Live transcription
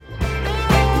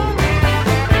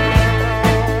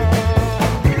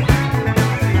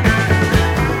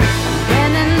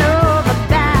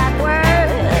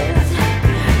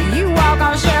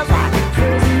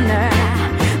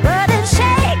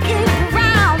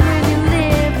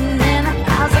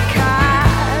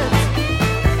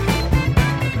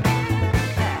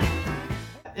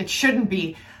shouldn't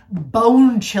be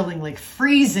bone-chilling, like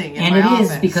freezing in and my it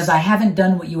office. is because I haven't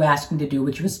done what you asked me to do,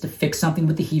 which was to fix something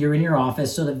with the heater in your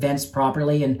office so that it vents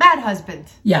properly. And bad husband.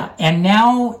 yeah, and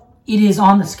now it is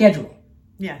on the schedule.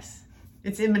 Yes,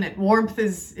 it's imminent. Warmth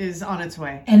is on its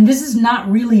way. And this is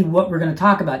not really what we're going to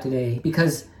talk about today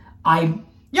because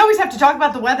You always have to talk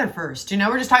about the weather first.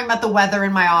 We're just talking about the weather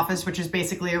in my office, which is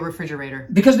basically a refrigerator.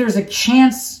 Because there's a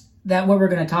chance that what we're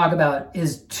going to talk about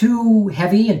is too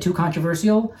heavy and too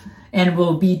controversial and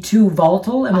will be too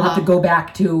volatile, and we'll have to go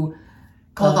back to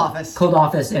Cold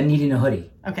office and needing a hoodie.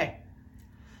 Okay.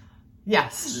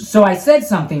 Yes. So I said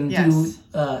something Yes.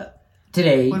 to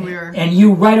today, When we were- and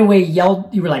you right away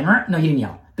yelled. You were like, "Mer." No, you didn't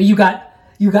yell, but you got.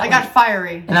 I got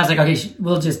fiery. and I was like, okay,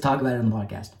 we'll just talk about it on the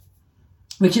podcast.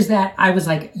 Which is that I was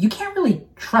like, you can't really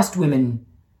trust women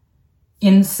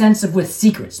in the sense of with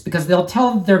secrets because they'll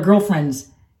tell their girlfriends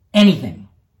anything.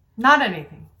 Not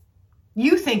anything.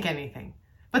 You think anything.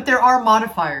 But there are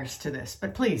modifiers to this.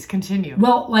 But please, continue.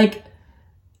 Well, like,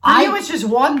 For you, it's just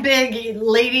one big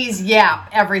ladies yap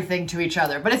everything to each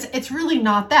other. But it's really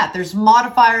not that. There's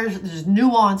modifiers. There's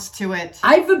nuance to it.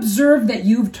 I've observed that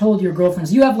you've told your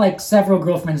girlfriends, you have like several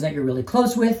girlfriends that you're really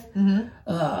close with.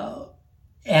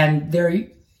 And they're,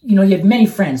 you have many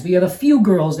friends, but you have a few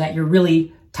girls that you're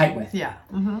really tight with. Yeah.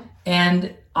 Mm-hmm.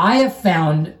 And I have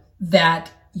found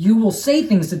that you will say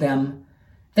things to them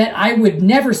that I would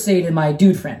never say to my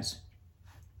dude friends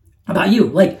about you.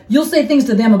 Like, you'll say things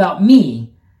to them about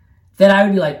me that I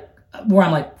would be like, where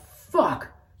I'm like, fuck,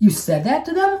 you said that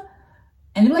to them?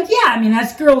 And they're like, yeah, I mean,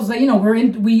 that's girls that,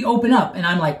 we open up. And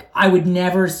I'm like, I would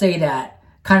never say that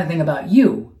kind of thing about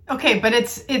you. Okay, but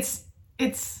it's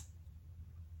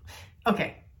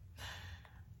okay.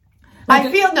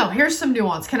 Here's some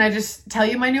nuance. Can I just tell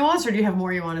you my nuance, or do you have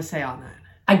more you want to say on that?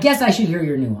 I guess I should hear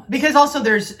your nuance. Because also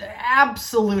there's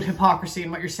absolute hypocrisy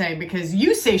in what you're saying, because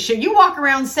you say shit. You walk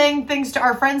around saying things to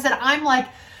our friends that I'm like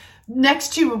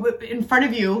next to you, in front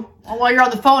of you, while you're on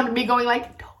the phone, and me going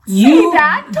like, don't say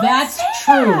that. That's say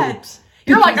true. That.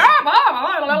 You're like,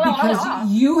 because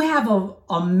you have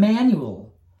a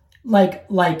manual, like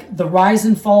the rise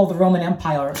and fall of the Roman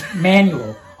Empire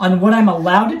manual on what I'm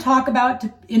allowed to talk about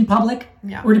in public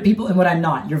or to people and what I'm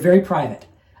not. You're very private.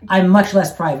 I'm much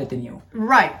less private than you.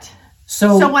 Right.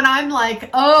 So when I'm like,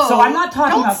 so I'm not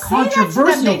talking about controversial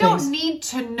things. They don't need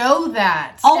to know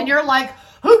that. And you're like,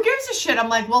 who gives a shit? I'm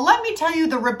like, well, let me tell you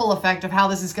the ripple effect of how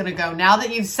this is going to go now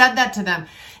that you've said that to them.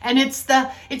 And it's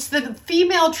the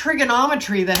female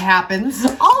trigonometry that happens.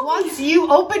 Once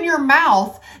you open your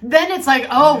mouth, then it's like,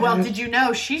 oh, well, did you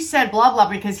know she said blah, blah,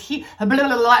 because he, blah, blah,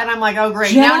 blah. And I'm like, oh,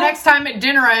 great. Jenna, now next time at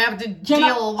dinner, I have to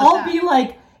deal with that. I'll be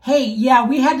like, hey, yeah,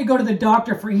 we had to go to the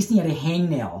doctor for Easton had a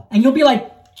hangnail. And you'll be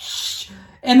like, shh.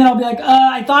 And then I'll be like,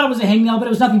 I thought it was a hangnail, but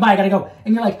it was nothing but I gotta go.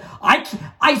 And you're like,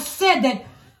 I said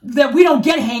that we don't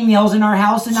get hangnails in our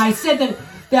house. And I said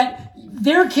that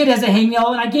their kid has a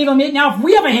hangnail and I gave them it. Now, if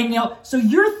we have a hangnail. So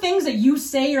your things that you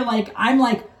say are like, I'm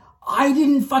like, I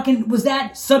didn't was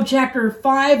that subchapter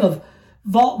 5 of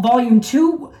volume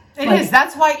 2? It is.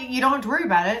 That's why you don't have to worry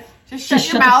about it. Just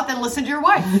shut your mouth and listen to your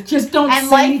wife. Just don't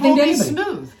say anything to anybody. And life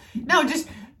will be smooth. No,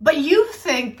 but you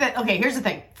think that, okay, here's the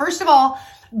thing. First of all,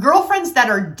 girlfriends that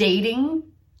are dating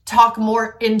talk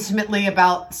more intimately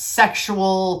about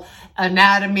sexual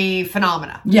anatomy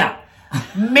phenomena. Yeah.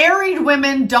 Married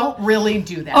women don't really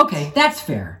do that. Okay, that's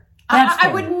fair. I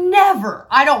would never.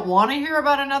 I don't want to hear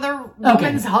about another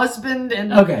woman's husband,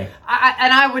 and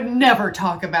I would never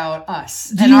talk about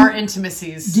us and our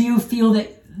intimacies. Do you feel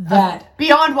that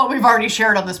beyond what we've already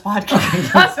shared on this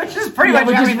podcast, which is pretty much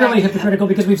everything. Which is really hypocritical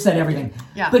because we've said everything.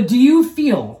 Yeah. But do you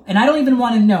feel, and I don't even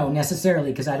want to know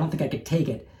necessarily because I don't think I could take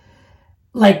it,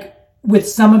 like with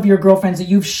some of your girlfriends that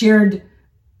you've shared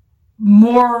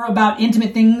more about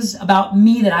intimate things about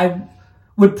me that I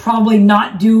would probably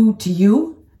not do to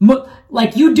you?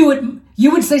 Like you do it,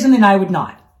 you would say something I would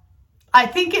not. I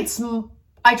think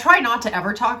I try not to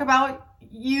ever talk about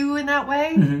you in that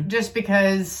way, just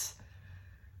because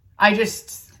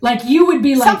like you would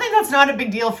be like something that's not a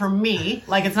big deal for me,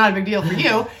 like it's not a big deal for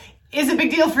you, is a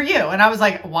big deal for you. And I was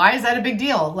like, why is that a big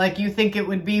deal? Like, you think it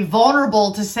would be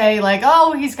vulnerable to say like,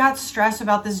 oh, he's got stress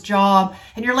about this job.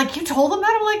 And you're like, you told him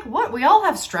that? I'm like, what? We all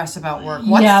have stress about work.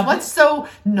 What's so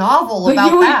novel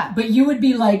about that? But you would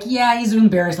be like, yeah, he's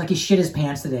embarrassed. Like he shit his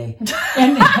pants today.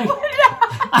 And like,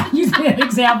 I'm using an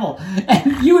example.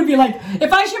 And you would be like,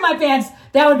 if I shit my pants,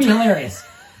 that would be hilarious.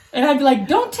 And I'd be like,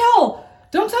 don't tell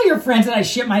your friends that I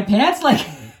shit my pants. Like,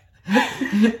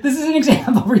 this is an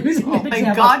example. We're using an example.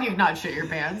 Thank God you've not shit your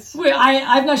pants. Wait,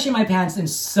 I've not shit my pants in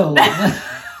so long.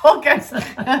 Well, guys,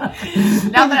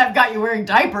 now that I've got you wearing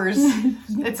diapers,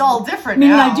 it's all different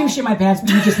Meaning now. I do shit my pants, but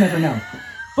you just never know.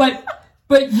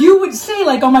 But you would say,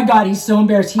 like, oh my God, he's so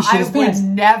embarrassed he shit his pants.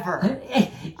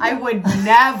 I would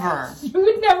never. You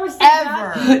would never say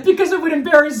Ever. that because it would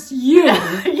embarrass you.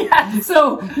 Yes.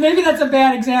 So maybe that's a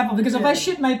bad example because if I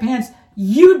shit my pants,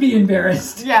 you'd be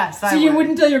embarrassed. Yes, So you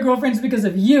wouldn't tell your girlfriends because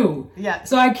of you. Yes.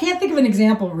 So I can't think of an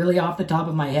example really off the top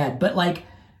of my head, but like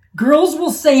girls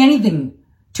will say anything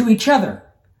to each other.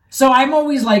 So I'm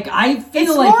always like, I feel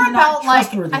It's like more you're not about like,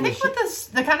 trustworthy. I think with this,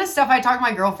 the kind of stuff I talk to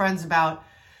my girlfriends about,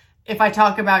 if I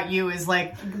talk about you, is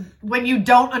like when you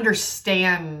don't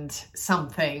understand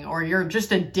something or you're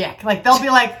just a dick. Like they'll be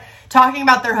like talking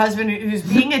about their husband who's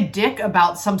being a dick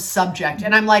about some subject.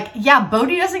 And I'm like, yeah,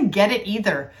 Bodhi doesn't get it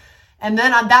either. And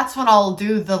then that's when I'll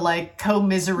do the like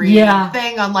co-misery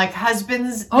thing on like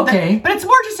husbands. Okay. But it's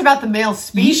more just about the male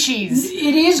species.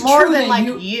 It is more true than that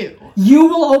like you. You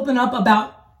will open up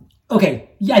about, okay,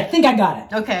 yeah, I think I got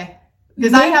it. Okay.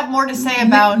 Because I have more to say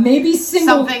about maybe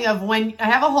something of when I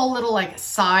have a whole little like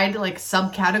side like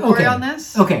subcategory on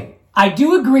this. Okay, I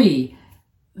do agree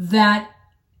that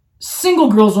single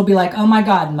girls will be like, "Oh my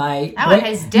God, my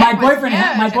boyfriend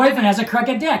has a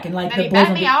crooked dick," and like the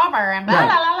boyfriend me over and blah,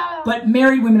 blah, blah, blah. But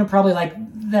married women are probably like,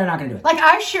 they're not going to do it. Like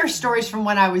I share stories from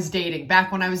when I was dating,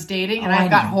 back when I was dating, and I've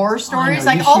got horror stories.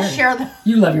 Like I'll share them.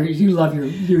 You love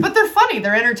your. But they're funny.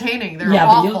 They're entertaining. They're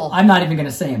awful. I'm not even going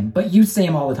to say them, but you say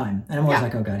them all the time, and I'm always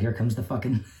like, oh God, here comes the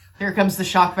fucking. Here comes the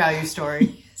shock value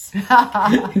story.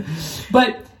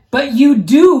 But you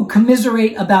do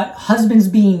commiserate about husbands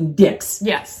being dicks.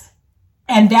 Yes.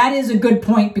 And that is a good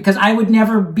point because I would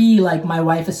never be like, my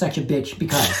wife is such a bitch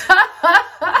because.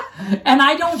 And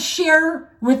I don't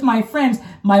share with my friends,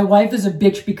 my wife is a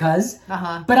bitch because.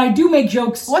 But I do make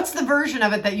jokes. What's the version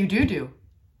of it that you do?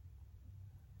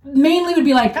 Mainly would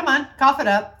be like, come on, cough it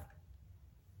up.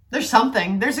 There's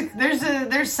something.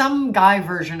 There's some guy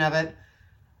version of it.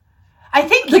 I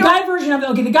think the guy version of it.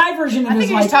 Okay, the guy version of it is like. I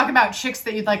think you're just talking about chicks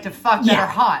that you'd like to fuck that are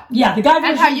hot. Yeah, the guy version.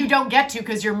 And how you don't get to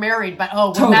because you're married, but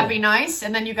wouldn't that be nice?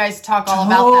 And then you guys talk all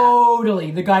about that.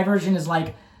 Totally. The guy version is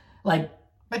like.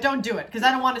 But don't do it because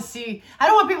I don't want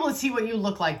people to see what you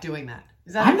look like doing that.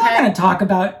 Is that I'm not going to talk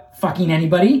about fucking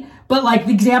anybody, but like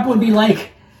the example would be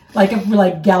like if we're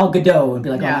like Gal Gadot would be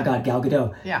like, oh my God, Gal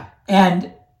Gadot. Yeah.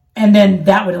 And then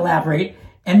that would elaborate,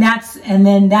 and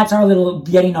then that's our little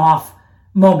getting off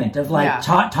moment of like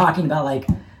talking about like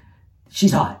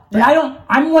she's hot. But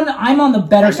I'm on the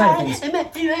better side of things.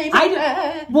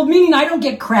 Meaning I don't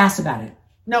get crass about it.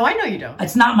 No, I know you don't.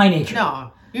 It's not my nature.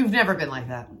 No, you've never been like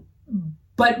that.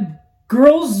 But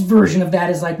girls' version of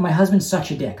that is like, my husband's such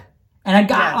a dick.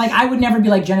 And I would never be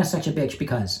like, Jenna's such a bitch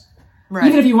because. Right.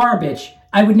 Even if you are a bitch,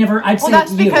 I would never, I'd say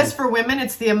that's because for women,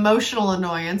 it's the emotional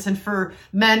annoyance. And for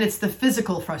men, it's the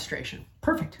physical frustration.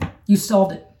 Perfect. You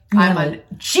solved it. I'm a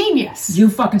genius. You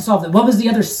fucking solved it. What was the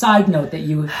other side note that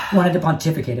you wanted to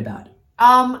pontificate about?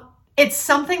 It's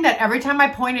something that every time I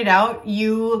point it out,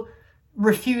 you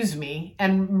refuse me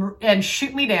and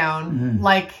shoot me down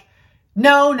like,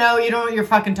 no, you don't know what you're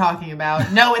fucking talking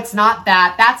about. No, it's not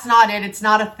that. That's not it. It's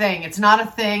not a thing. It's not a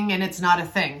thing, and it's not a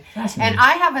thing. And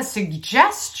I have a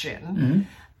suggestion,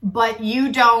 but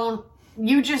you don't.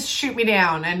 You just shoot me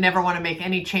down and never want to make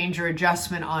any change or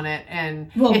adjustment on it.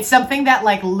 And it's something that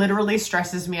like literally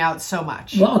stresses me out so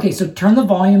much. Well, okay, so turn the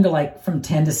volume to like from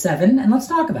 10 to 7 and let's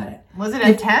talk about it. Was it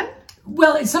at 10?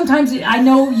 Well, sometimes I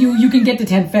know you can get to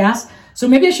 10 fast. So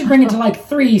maybe I should bring it to like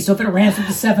 3. So if it ramps up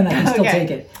to 7, I can still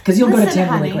take it. Because you'll go to 10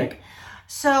 really quick.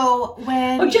 So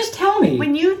when... Oh, just tell me.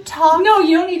 When you talk... No,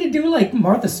 you don't need to do like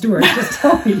Martha Stewart. Just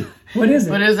tell me. What is it?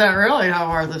 But is that really how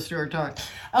Martha Stewart talks?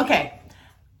 Okay.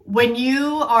 When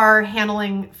you are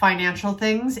handling financial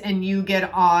things and you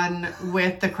get on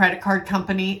with the credit card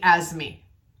company as me.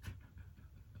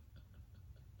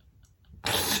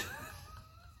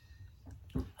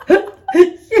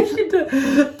 You need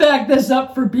to back this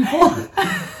up for people.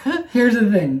 Here's the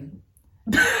thing.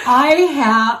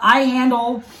 I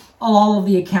handle all of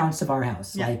the accounts of our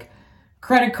house. Yeah. Like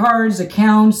credit cards,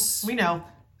 accounts. We know.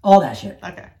 All that shit.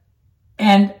 Okay.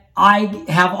 And I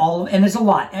have and it's a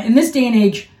lot. In this day and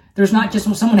age, there's not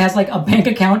just someone has like a bank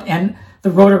account and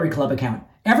the Rotary Club account.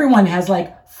 Everyone has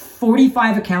like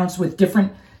 45 accounts with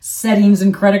different settings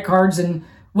and credit cards and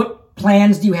what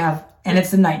plans do you have? And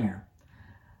it's a nightmare.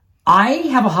 I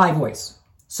have a high voice.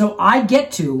 So I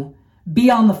get to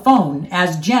be on the phone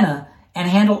as Jenna and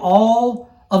handle all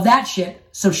of that shit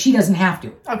so she doesn't have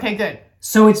to. Okay, good.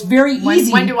 So it's very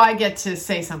easy. When do I get to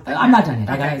say something? I'm not done yet.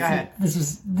 Okay, go ahead. This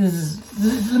is,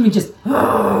 let me just,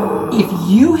 if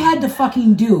you had to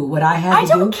fucking do what I had to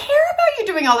do. I don't care about you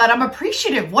doing all that. I'm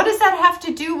appreciative. What does that have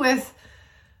to do with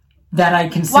that I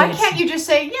can say? Why can't you just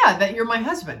say, yeah, that you're my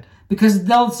husband? Because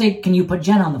they'll say, can you put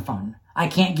Jen on the phone? I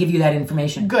can't give you that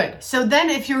information. Good. So then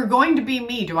if you're going to be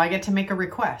me, do I get to make a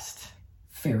request?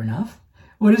 Fair enough.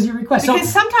 What is your request?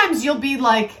 Because sometimes you'll be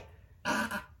like,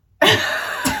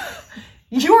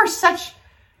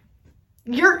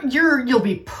 you'll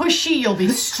be pushy, you'll be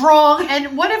strong.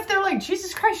 And what if they're like,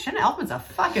 Jesus Christ, Jenna Elfman's a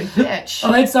fucking bitch.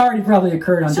 Oh, it's already probably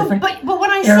occurred on different But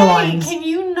when I airlines. say, can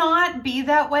you not be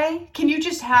that way? Can you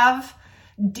just have,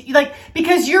 like,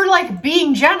 because you're like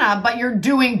being Jenna, but you're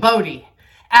doing Bodhi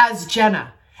as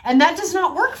Jenna. And that does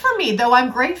not work for me, though I'm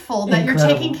grateful that you're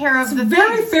taking care of the things.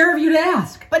 Very fair of you to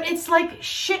ask. But it's like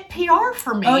shit PR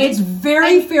for me. Oh, it's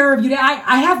very fair of you to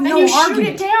I have no argument. argument. And you shoot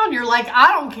it down. You're like,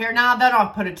 I don't care. Now then I'll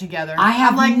put it together. I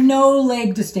have no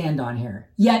leg to stand on here.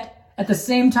 Yet, at the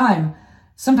same time,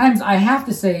 sometimes I have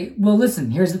to say, well,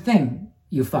 listen, here's the thing,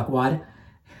 you fuckwad.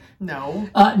 No.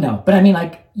 No. But I mean,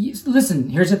 like, listen,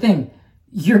 here's the thing.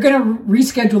 You're going to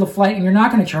reschedule the flight and you're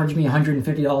not going to charge me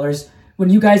 $150 when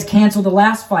you guys canceled the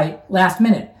last flight last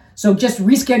minute. So just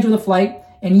reschedule the flight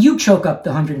and you choke up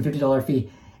the $150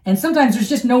 fee. And sometimes there's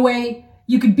just no way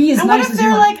you could be as nice as you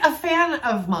want. what if they're like a fan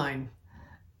of mine?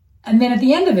 And then at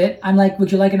the end of it, I'm like,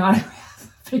 would you like an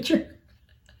autograph picture?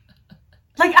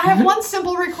 Like, I have one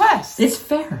simple request. It's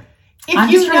fair.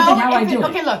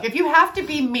 If you have to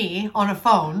be me on a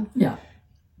phone. Yeah.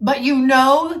 But you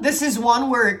know this is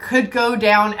one where it could go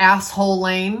down asshole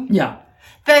lane. Yeah.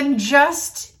 Then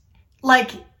just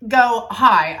like go,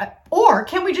 hi. Or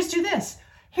can we just do this?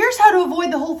 Here's how to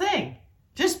avoid the whole thing.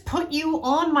 Just put you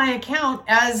on my account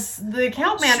as the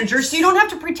account manager so you don't have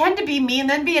to pretend to be me and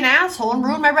then be an asshole and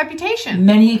ruin my reputation.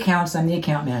 Many accounts, I'm the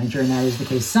account manager, and that is the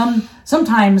case.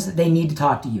 Sometimes they need to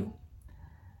talk to you.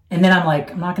 And then I'm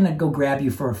like, I'm not going to go grab you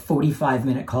for a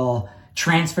 45-minute call,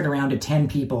 transferred around to 10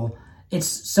 people.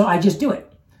 So I just do it.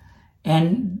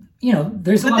 And, you know,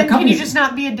 there's a lot of companies. But then can you just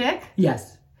not be a dick?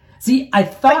 Yes. See, I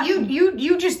thought... But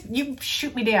you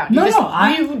shoot me down.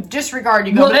 You disregard.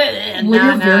 You go,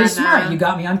 you're very smart. You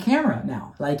got me on camera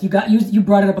now. Like, you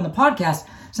brought it up on the podcast,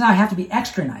 so now I have to be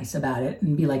extra nice about it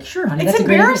and be like, sure, honey, that's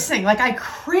embarrassing. Like, I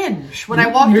cringe when I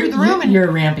walk through the room.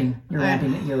 You're ramping. You're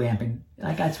ramping.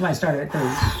 Like, that's why I started at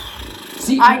 30.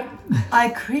 See, I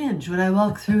cringe when I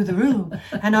walk through the room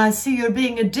and I see you're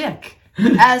being a dick.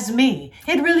 As me.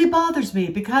 It really bothers me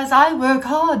because I work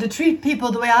hard to treat people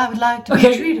the way I would like to be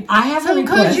treated. I have a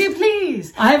request. Could you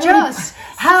please just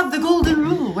have the golden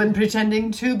rule when pretending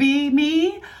to be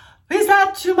me? Is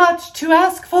that too much to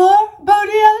ask for,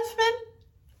 Bodhi Elfman?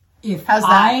 If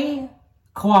I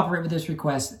cooperate with this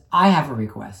request, I have a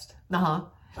request.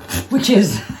 Which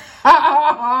is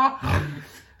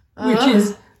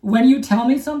when you tell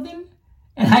me something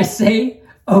and I say,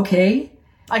 okay.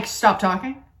 Like, stop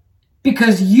talking?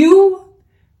 Because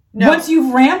once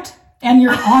you've ramped and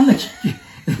you're on the...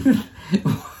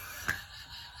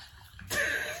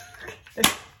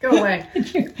 Go away.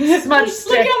 Smudge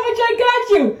stick. Look how much I got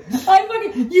you.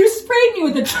 You sprayed me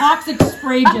with a toxic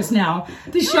spray just now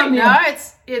to shut me up.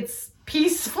 It's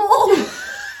peaceful.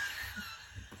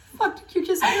 Fuck did you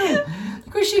just do?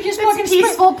 Because she just fucking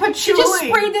peaceful patchouli. She just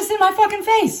sprayed this in my fucking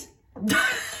face.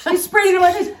 She sprayed it in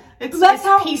my face. That's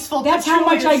how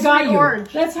much I got you.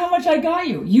 Orange. That's how much I got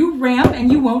you. You ramp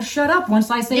and you won't shut up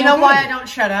once I say You know why I don't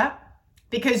shut up?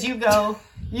 Because you go,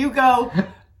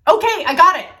 okay, I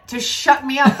got it, to shut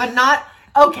me up, but not,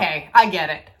 okay, I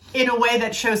get it, in a way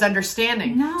that shows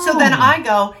understanding. No. So then I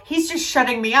go, he's just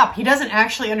shutting me up. He doesn't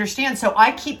actually understand, so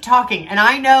I keep talking. And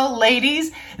I know,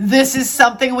 ladies, this is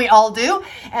something we all do.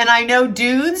 And I know,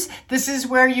 dudes, this is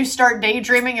where you start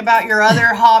daydreaming about your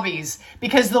other hobbies.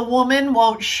 Because the woman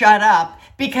won't shut up.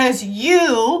 Because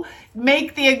you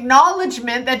make the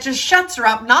acknowledgement that just shuts her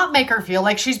up, not make her feel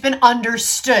like she's been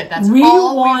understood. That's all we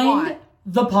want. Rewind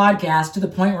the podcast to the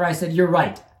point where I said, you're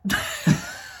right.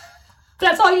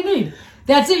 That's all you need.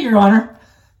 That's it, Your Honor.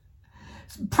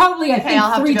 Probably, I think,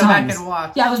 I'll have 3 to go times. Back and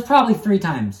watch. Yeah, it was probably 3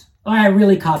 times. I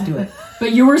really caught to it.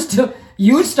 But you had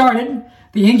started,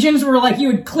 the engines were like,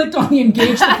 you had clicked on the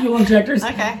engage the fuel injectors.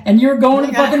 Okay. And you're going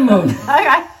to the fucking moon.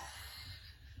 Okay.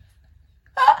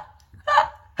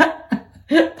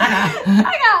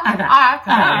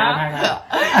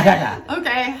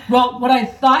 Okay. Well, what I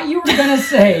thought you were going to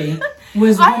say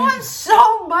was... I have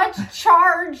so much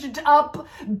charged up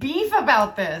beef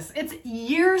about this. It's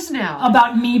years now.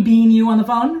 About me being you on the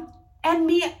phone? And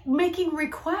me making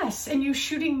requests and you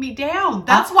shooting me down.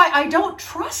 That's why I don't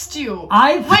trust you.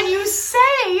 When you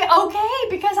say, okay,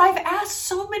 because I've asked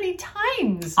so many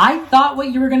times. I thought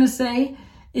what you were going to say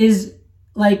is,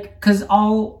 like, because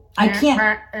I'll I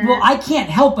can't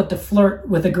help but to flirt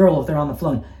with a girl if they're on the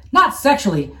phone. Not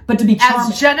sexually, but to be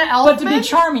charming. As Jenna Elfman? But to be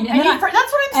charming. And that's what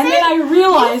I'm saying. And then I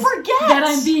realize you forget that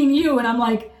I'm being you, and I'm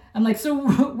like, so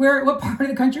what part of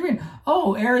the country are you in?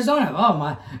 Oh, Arizona.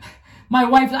 Oh,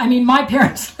 my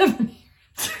parents live in here.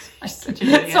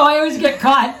 So I always get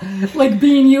caught like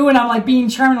being you, and I'm like being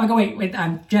charming. I'm like, oh, wait,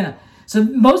 I'm Jenna. So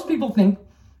most people think,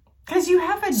 because you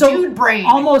have a dude brain.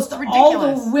 Almost all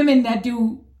the women that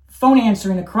do phone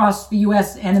answering across the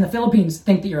U.S. and in the Philippines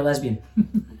think that you're a lesbian.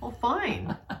 Well,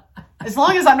 fine. As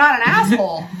long as I'm not an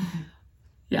asshole.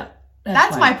 Yeah.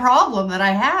 That's my problem that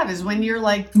I have is when you're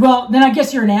like... Well, then I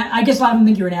guess I guess a lot of them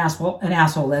think you're an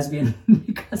asshole lesbian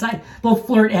because I both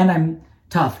flirt and I'm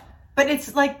tough. But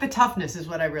it's like the toughness is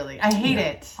what I hate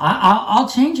it. I'll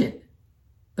change it.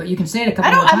 But you can say it a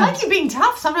couple more times. I like you being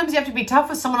tough. Sometimes you have to be tough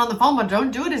with someone on the phone, but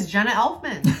don't do it as Jenna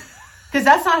Elfman. Because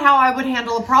that's not how I would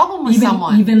handle a problem with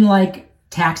someone. Even like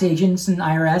tax agents and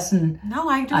IRS and... No,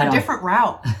 I do a different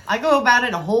route. I go about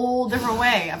it a whole different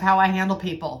way of how I handle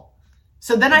people.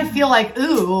 So then I feel like,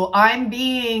 ooh, I'm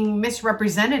being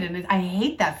misrepresented, and I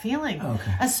hate that feeling,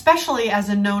 especially as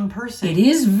a known person. It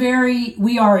is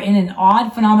we are in an odd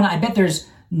phenomenon. I bet there's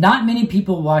not many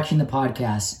people watching the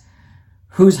podcast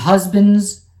whose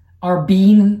husbands are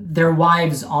being their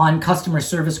wives on customer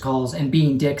service calls and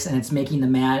being dicks, and it's making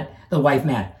the wife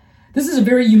mad. This is a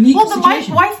very unique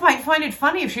situation. The wife might find it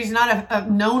funny if she's not a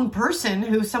known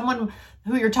person someone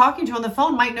who you're talking to on the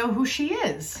phone might know who she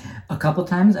is. A couple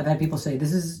times I've had people say,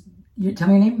 tell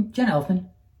me your name, Jenna Elfman.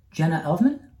 Jenna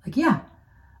Elfman? Like, yeah.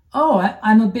 Oh,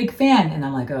 I'm a big fan. And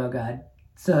I'm like, oh God.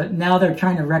 So now they're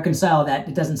trying to reconcile that.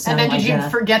 It doesn't sound like Jenna. And then did you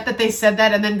forget that they said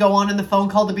that and then go on in the phone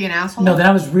call to be an asshole? No,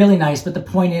 that was really nice. But the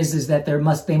point is that they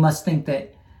must think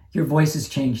that your voice has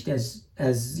changed as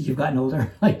you've gotten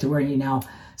older. Like to where you now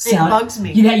sound... It bugs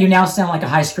me. You now sound like a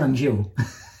high-strung Jew.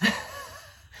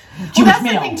 Jewish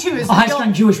male. The thing too is a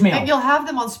high-strung Jewish male. And you'll have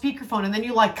them on speakerphone, and then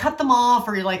you like cut them off,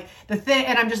 or you're like the thing.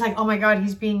 And I'm just like, oh my God,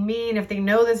 he's being mean. If they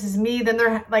know this is me, then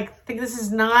they're like, think this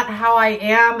is not how I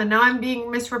am, and now I'm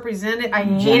being misrepresented. I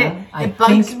hate it. It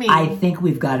bugs me. I think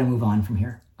we've got to move on from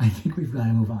here. I think we've got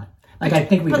to move on.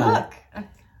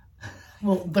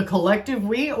 Well, the collective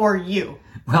we or you?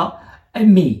 Well,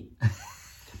 me.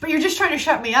 But you're just trying to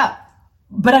shut me up.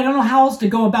 But I don't know how else to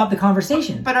go about the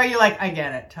conversation. But are you like, I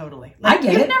get it, totally. Like,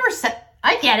 You've never said,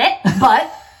 I get it,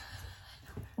 but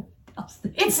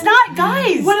it's not,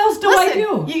 guys. What else do I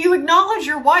do? You acknowledge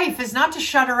your wife is not to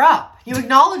shut her up. You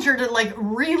acknowledge her to like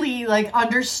really like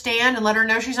understand and let her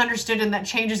know she's understood and that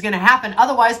change is going to happen.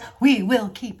 Otherwise, we will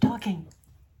keep talking.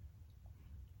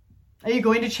 Are you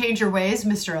going to change your ways,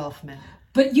 Mr. Elfman?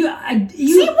 But see, what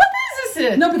is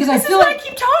this? No, because this I feel like I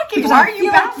keep talking. Why are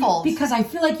you baffled? Because I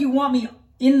feel like you want me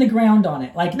in the ground on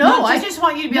it. Like no, I just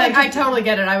want you to be like, I totally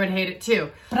get it. I would hate it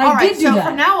too. But I did do that. So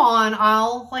from now on,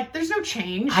 I'll like. There's no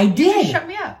change. I did. You just shut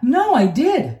me up. No, I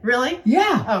did. Really?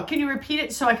 Yeah. Oh, can you repeat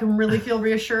it so I can really feel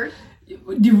reassured?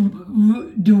 Do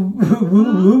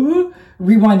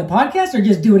rewind the podcast or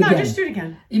just do it again? No, just do it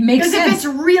again. It makes sense. Because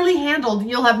if it's really handled,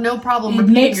 you'll have no problem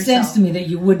repeating yourself. It makes sense to me that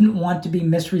you wouldn't want to be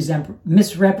misrepresented.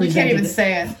 You can't even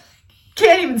say it.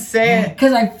 Can't even say it.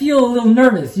 Because I feel a little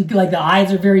nervous. You like the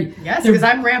eyes are very... Yes, because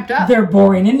I'm ramped up. They're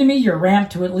boring into me. You're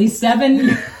ramped to at least 7.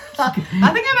 I think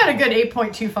I'm at a good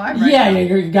 8.25 right now. Yeah,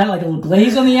 you got like a little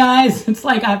glaze on the eyes. It's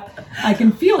like I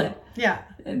can feel it. Yeah.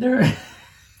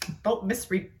 Don't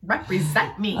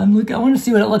misrepresent me. I want to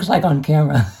see what it looks like on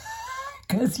camera.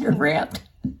 Because you're ramped.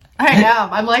 I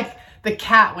am. I'm like the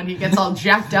cat when he gets all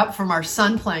jacked up from our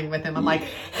son playing with him. I'm like...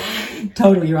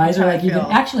 Totally. Your eyes are like even...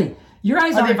 Actually... Your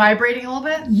eyes are they vibrating a little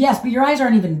bit? Yes, but your eyes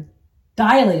aren't even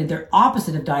dilated. They're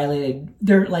opposite of dilated.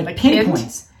 They're like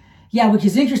pinpoints. Yeah, which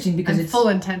is interesting because it's full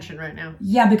intention right now.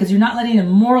 Yeah, because you're not letting in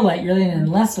more light, you're letting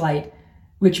in less light,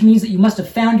 which means that you must have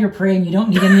found your prey and you don't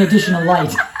need any additional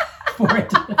light for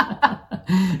it.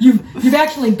 You've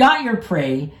actually got your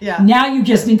prey. Yeah. Now you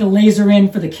just need to laser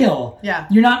in for the kill. Yeah.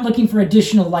 You're not looking for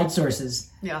additional light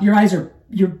sources. Yeah. Your eyes are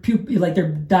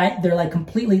they're like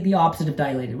completely the opposite of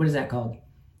dilated. What is that called?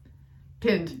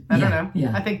 Pinned. I don't know.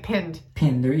 Yeah. I think pinned.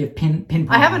 Pinned. You have pin.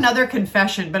 I have another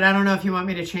confession, but I don't know if you want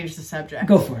me to change the subject.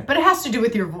 Go for it. But it has to do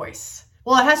with your voice.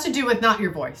 Well, it has to do with not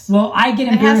your voice. Well, I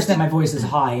get embarrassed that my voice is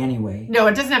high anyway. No,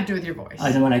 it doesn't have to do with your voice.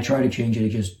 I know when I try to change it, it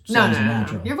just sounds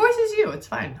unnatural. No. Your voice is you. It's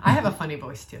fine. I have a funny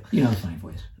voice too. You have a funny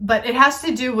voice. But it has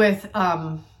to do with,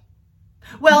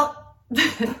 well,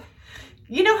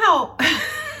 you know how,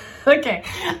 okay,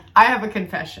 I have a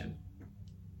confession.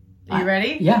 Are you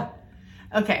ready? Yeah.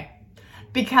 Okay.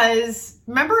 Because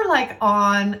remember, like,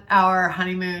 on our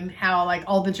honeymoon, how, like,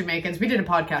 all the Jamaicans, we did a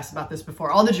podcast about this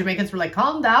before, all the Jamaicans were like,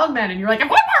 calm down, man. And you're like, if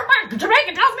one more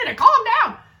Jamaican tells me to calm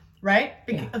down. Right?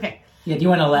 Yeah. Okay. Yeah, do you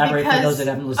want to elaborate for those that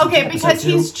haven't listened to episode 2? Okay, because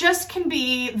he's just can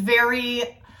be very,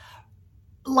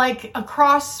 like,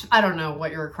 across, I don't know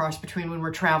what you're across between when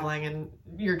we're traveling and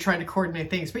you're trying to coordinate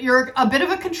things, but you're a bit of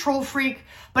a control freak,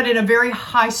 but in a very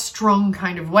high-strung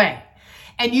kind of way.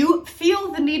 And you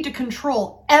feel the need to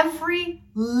control every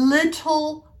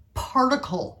little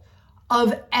particle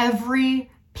of every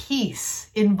piece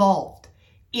involved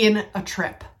in a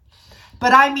trip.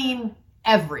 But I mean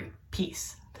every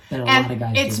piece.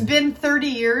 And it's been 30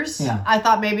 years. Yeah. I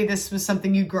thought maybe this was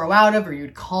something you'd grow out of or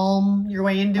you'd calm your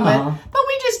way into it. But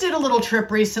we just did a little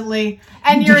trip recently,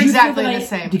 and you're exactly the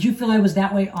same. Did you feel I was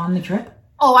that way on the trip?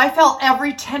 Oh, I felt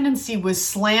every tendency was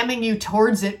slamming you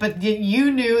towards it, but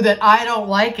you knew that I don't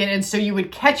like it, and so you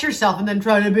would catch yourself and then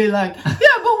try to be like, yeah,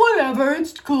 but whatever,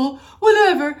 it's cool,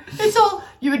 whatever, it's all,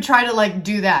 you would try to, like,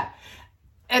 do that.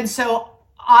 And so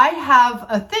I have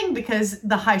a thing because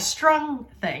the high-strung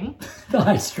thing. The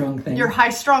high-strung thing. Your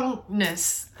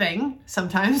high-strungness thing,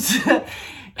 sometimes.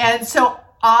 And so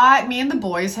me and the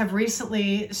boys have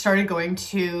recently started going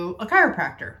to a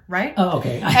chiropractor, right? Oh,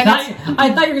 okay.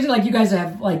 I thought you were going to, like, you guys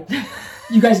have, like,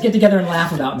 you guys get together and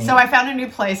laugh about me. So I found a new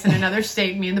place in another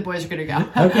state. Me and the boys are going to go.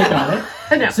 Okay, got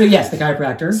it. No. So yes, the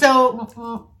chiropractor.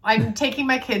 So I'm taking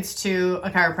my kids to a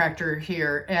chiropractor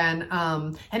here, and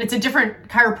it's a different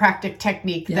chiropractic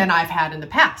technique than I've had in the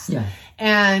past. Yeah.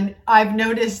 And I've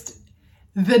noticed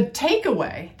the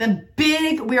takeaway,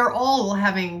 we are all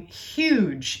having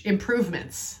huge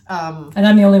improvements. And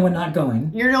I'm the only one not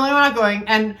going. You're the only one not going.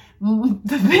 And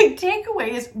the big takeaway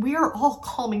is we are all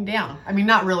calming down. I mean,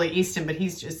 not really Easton, but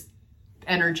he's just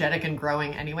energetic and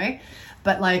growing anyway.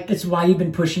 But, like, it's why you've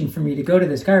been pushing for me to go to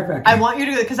this chiropractor. I want you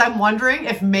to, because I'm wondering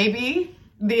if maybe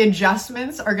the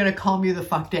adjustments are going to calm you the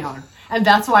fuck down. And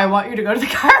that's why I want you to go to the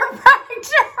chiropractor.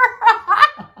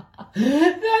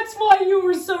 That's why you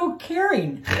were so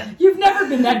caring. You've never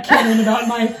been that caring about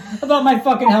my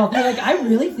fucking health. You're like, I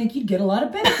really think you'd get a lot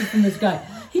of benefit from this guy.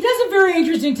 He does a very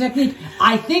interesting technique.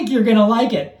 I think you're going to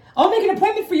like it. I'll make an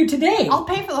appointment for you today. I'll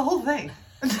pay for the whole thing.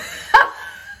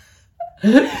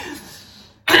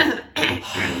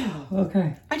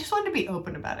 Okay. I just wanted to be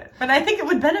open about it. But I think it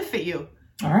would benefit you.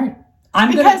 All right.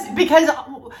 Because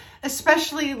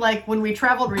especially, like, when we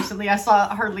traveled recently, I saw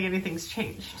hardly anything's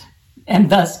changed. And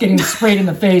thus getting sprayed in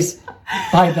the face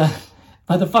by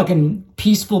the fucking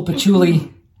peaceful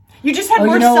patchouli. You just had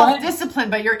more self-discipline,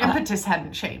 but your impetus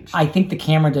hadn't changed. I think the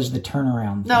camera does the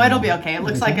turnaround. No, it'll be okay. It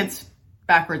looks like it's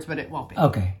backwards, but it won't be.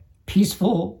 Okay.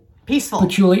 Peaceful. Peaceful.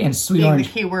 Patchouli and sweet orange.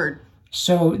 The key word.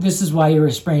 So this is why you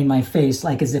were spraying my face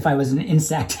like as if I was an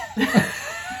insect.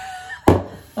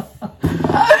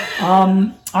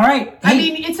 All right. Hey. I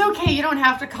mean, it's okay. You don't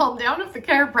have to calm down if the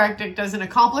chiropractic doesn't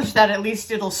accomplish that. At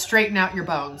least it'll straighten out your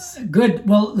bones. Good.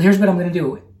 Well, here's what I'm going to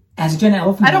do. As Jenna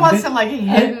Elfman. I don't want some, like,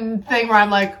 hidden thing where I'm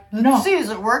like, no. See, is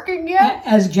it working yet?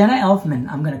 As Jenna Elfman,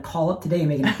 I'm going to call up today and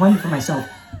make an appointment for myself.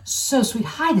 So sweet.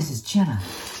 Hi, this is Jenna.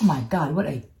 Oh, my God. What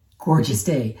a gorgeous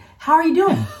day. How are you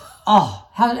doing? Oh,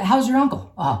 how's your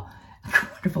uncle? Oh,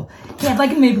 wonderful. Yeah, I'd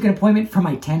like to make an appointment for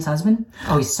my tense husband.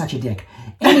 Oh, he's such a dick.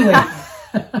 Anyway.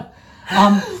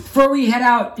 Before we head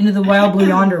out into the wild blue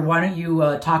yonder, why don't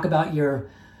you talk about your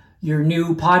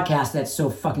new podcast that's so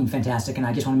fucking fantastic, and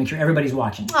I just want to make sure everybody's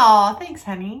watching. Aw, thanks,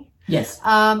 honey. Yes.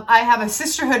 I have a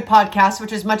sisterhood podcast,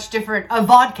 which is much different. A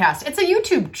vodcast. It's a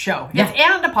YouTube show. Yeah.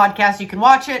 And a podcast. You can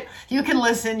watch it. You can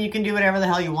listen. You can do whatever the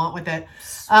hell you want with it.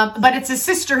 But it's a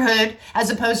sisterhood as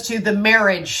opposed to the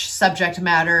marriage subject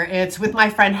matter. It's with my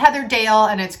friend Heather Dale,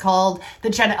 and it's called The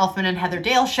Jenna Elfman and Heather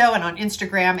Dale Show. And on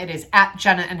Instagram, it is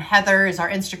 @JennaAndHeather is our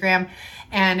Instagram.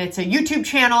 And it's a YouTube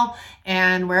channel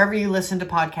and wherever you listen to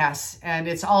podcasts. And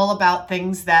it's all about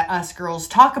things that us girls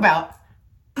talk about.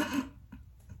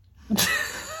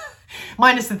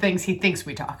 Minus the things he thinks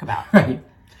we talk about. Right.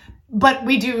 But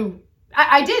we do.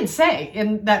 I did say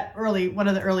in that one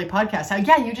of the early podcasts, how,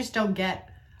 yeah, you just don't get.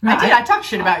 No, I talked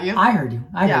shit about you. I heard you.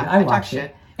 I watched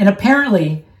it. And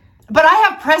apparently. But I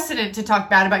have precedent to talk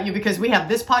bad about you because we have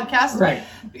this podcast. Right.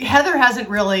 Heather hasn't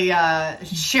really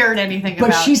shared anything about.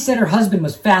 But she said her husband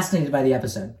was fascinated by the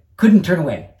episode. Couldn't turn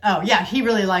away. Oh, yeah. He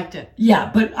really liked it. Yeah.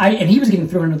 But and he was getting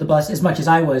thrown under the bus as much as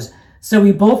I was. So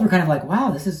we both were kind of like, wow,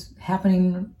 this is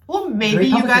happening. Well, maybe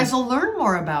you guys will learn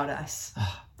more about us.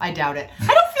 I doubt it. I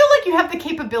don't feel like you have the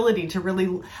capability to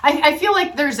really. I feel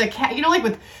like there's a like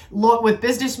with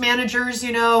business managers,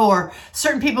 or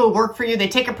certain people who work for you, they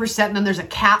take a percent and then there's a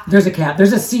cap. There's a cap.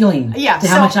 There's a ceiling. Yeah, to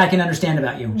how much I can understand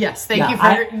about you. Yes, thank you for.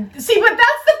 See, but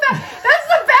that's the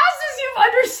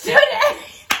understood anything.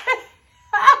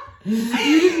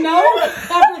 You didn't know?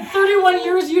 After 31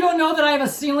 years, you don't know that I have a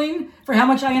ceiling for how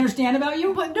much I understand about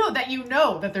you? But no, that you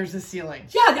know that there's a ceiling.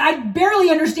 Yeah, I barely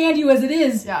understand you as it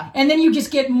is. Yeah. And then you just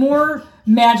get more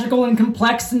magical and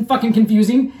complex and fucking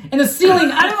confusing. And the ceiling,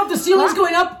 I don't know if the ceiling's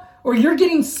going up or you're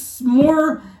getting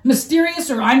more mysterious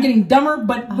or I'm getting dumber,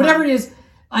 but whatever it is,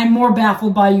 I'm more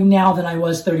baffled by you now than I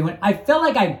was 31. I felt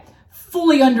like I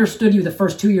fully understood you the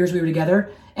first 2 years we were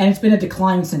together, and it's been a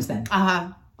decline since then.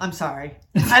 I'm sorry.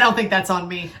 I don't think that's on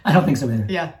me. I don't think so either.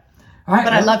 Yeah. All right.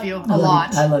 But I love you a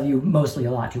lot. I love you mostly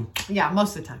a lot, too. Yeah,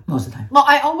 most of the time. Most of the time. Well,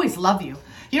 I always love you.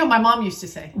 You know what my mom used to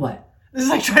say? What? This is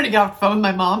like trying to get off the phone with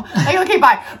my mom. Like, okay,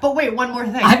 bye. But wait, one more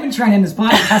thing. I've been trying to end this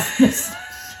podcast.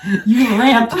 You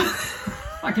ramped.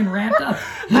 Fucking ramped up.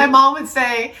 My mom would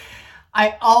say,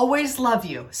 I always love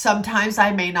you. Sometimes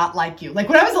I may not like you. Like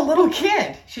when I was a little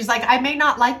kid, she's like, I may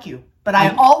not like you, but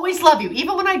I always love you.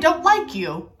 Even when I don't like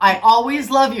you, I always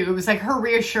love you. It was like her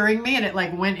reassuring me, and it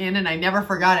like went in and I never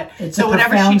forgot it. So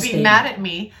whenever she'd be mad at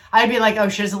me, I'd be like, oh,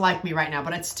 she doesn't like me right now,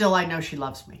 but I know she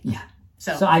loves me. Yeah.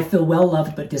 So I feel well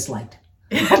loved but disliked.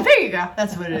 There you go.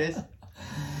 That's what it is.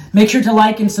 Make sure to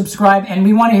like and subscribe, and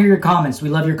we want to hear your comments. We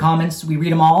love your comments. We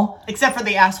read them all. Except for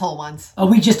the asshole ones. Oh,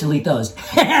 we just delete those.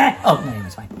 Oh, no,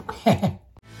 it's fine.